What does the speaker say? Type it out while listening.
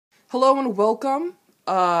Hello and welcome.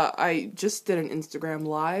 I just did an Instagram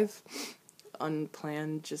live.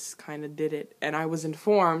 Unplanned, just kind of did it. And I was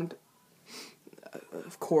informed,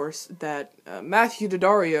 of course, that Matthew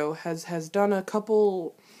Daddario has done a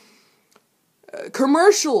couple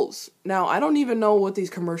commercials. Now, I don't even know what these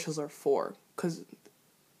commercials are for, because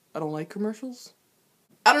I don't like commercials.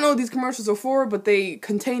 I don't know what these commercials are for, but they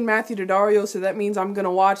contain Matthew Daddario, so that means I'm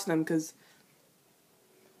gonna watch them, because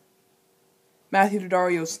Matthew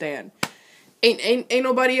Daddario stan. Ain't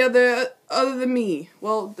nobody other than me.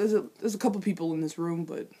 Well, there's a couple people in this room,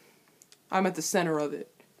 but I'm at the center of it.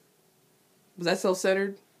 Was that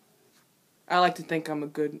self-centered? I like to think I'm a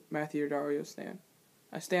good Matthew Daddario stan.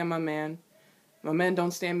 I stan my man. My man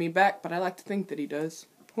don't stand me back, but I like to think that he does.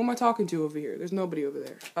 Who am I talking to over here? There's nobody over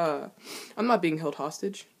there. I'm not being held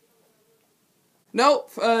hostage.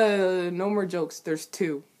 Nope, no more jokes. There's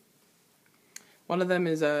two. One of them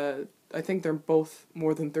is, I think they're both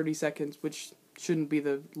more than 30 seconds, which shouldn't be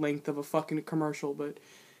the length of a fucking commercial, but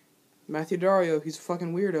Matthew Daddario, he's a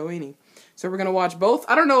fucking weirdo, ain't he? So we're gonna watch both.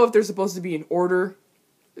 I don't know if they're supposed to be in order.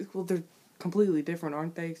 Well, they're completely different,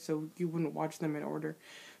 aren't they? So you wouldn't watch them in order.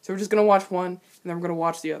 So we're just gonna watch one, and then we're gonna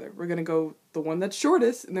watch the other. We're gonna go the one that's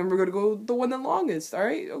shortest, and then we're gonna go the one that's longest,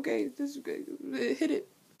 alright? Okay, hit it.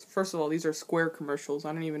 First of all, these are square commercials.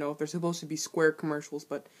 I don't even know if they're supposed to be square commercials,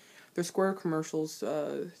 but they're square commercials.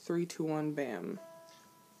 3, 2, 1, bam.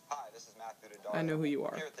 Hi, this is Matthew Daddario. I know who you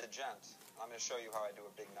are. Here at the Gent, I'm going to show you how I do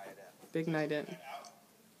a big night in. Big night in.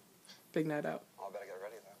 Big night out. Oh, I better get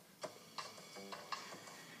ready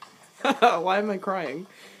then. Why am I crying?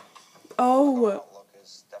 Oh. My look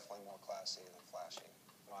is definitely more classy than flashy.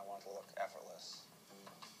 I want it to look effortless.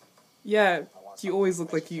 Yeah, you always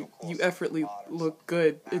look like you effortlessly look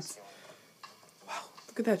good. It's wow.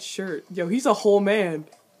 Look at that shirt. Yo, he's a whole man.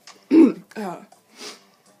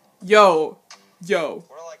 Yo.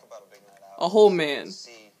 What I like about a big night out A whole man. is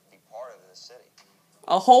to be part of the city.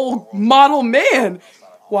 A whole model man.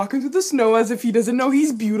 Walking through the snow as if he doesn't know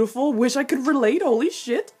he's beautiful. Wish I could relate. Holy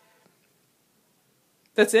shit.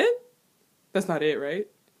 That's it? That's not it, right?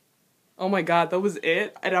 Oh my god, that was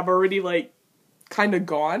it? And I'm already, like, kind of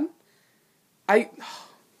gone? I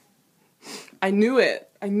knew it.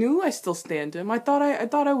 I knew I still stand him. I thought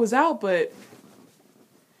I was out, but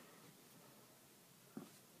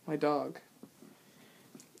my dog.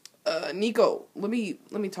 Nico, let me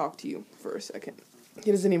talk to you for a second.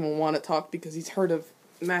 He doesn't even want to talk because he's heard of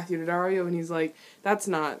Matthew Daddario, and he's like, that's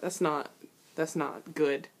not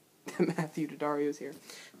good that Matthew Daddario's here.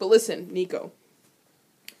 But listen, Nico,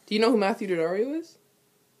 do you know who Matthew Daddario is?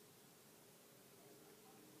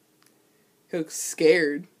 He looks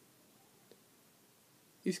scared.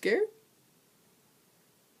 You scared?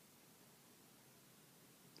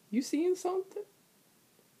 You seeing something?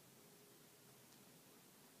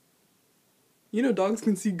 You know dogs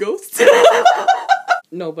can see ghosts?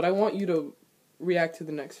 No, but I want you to react to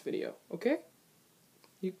the next video, okay?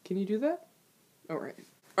 Can you do that? Alright.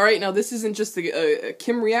 Alright, now this isn't just a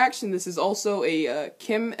Kim reaction, this is also a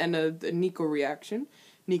Kim and a Nico reaction.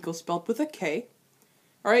 Nico spelled with a K.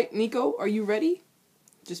 Alright, Nico, are you ready?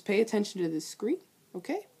 Just pay attention to this screen,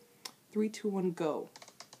 okay? 3, 2, 1, go.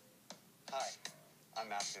 Hi, I'm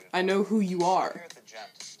Matthew Daddario. I know who you are. I'm here at the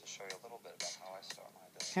Gent to show you a little bit about how I start my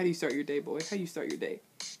day. How do you start your day, boy? How do you start your day?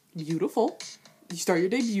 Beautiful. You start your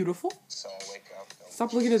day beautiful. So I'll wake up.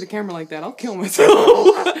 Stop looking at the camera like that. I'll kill myself.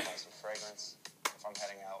 Some fragrance. If I'm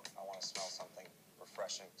heading out, I want to smell something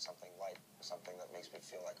refreshing, something light, something that makes me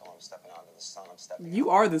feel like, oh, I'm stepping out into the sun. I'm stepping. You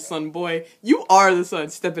are the sun, boy. You are the sun.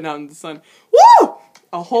 Stepping out in the sun. Woo!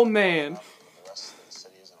 A whole man. The rest of the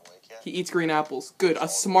city isn't awake yet. He eats green apples. Good. A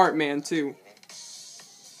smart man, too.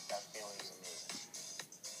 That feeling is amazing.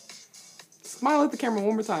 Smile at the camera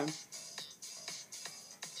one more time.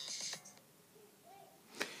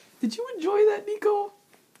 Did you enjoy that, Nico?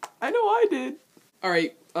 I know I did.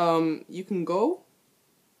 Alright, you can go.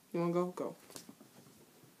 You wanna go? Go.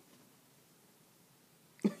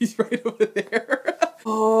 He's right over there.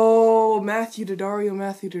 Oh, Matthew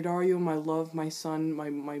Daddario, my love, my son,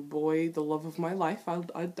 my boy, the love of my life. I'll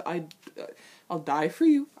die for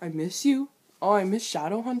you. I miss you. Oh, I miss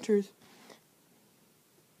Shadow Hunters.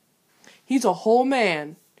 He's a whole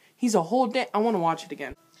man. He's a whole I want to watch it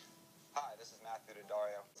again. Hi, this is Matthew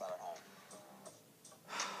Daddario. It's not at home.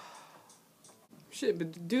 Shit,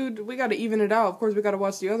 but dude, we gotta even it out. Of course, we gotta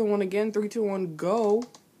watch the other one again. 3, 2, 1, go.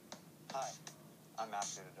 Hi, I'm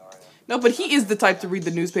Matthew Daddario. No, but he is the type to read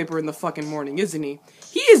the newspaper in the fucking morning, isn't he?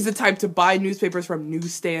 He is the type to buy newspapers from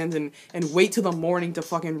newsstands and wait till the morning to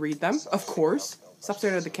fucking read them. Of course. Stop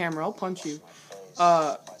staring at the camera. I'll punch you.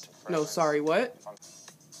 No, sorry, what?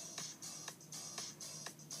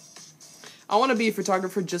 I want to be a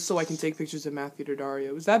photographer just so I can take pictures of Matthew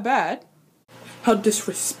Daddario. Is that bad? How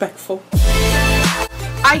disrespectful.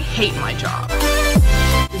 I hate my job.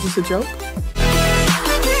 Is this a joke?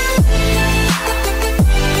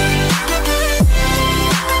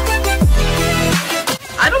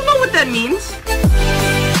 I don't know what that means.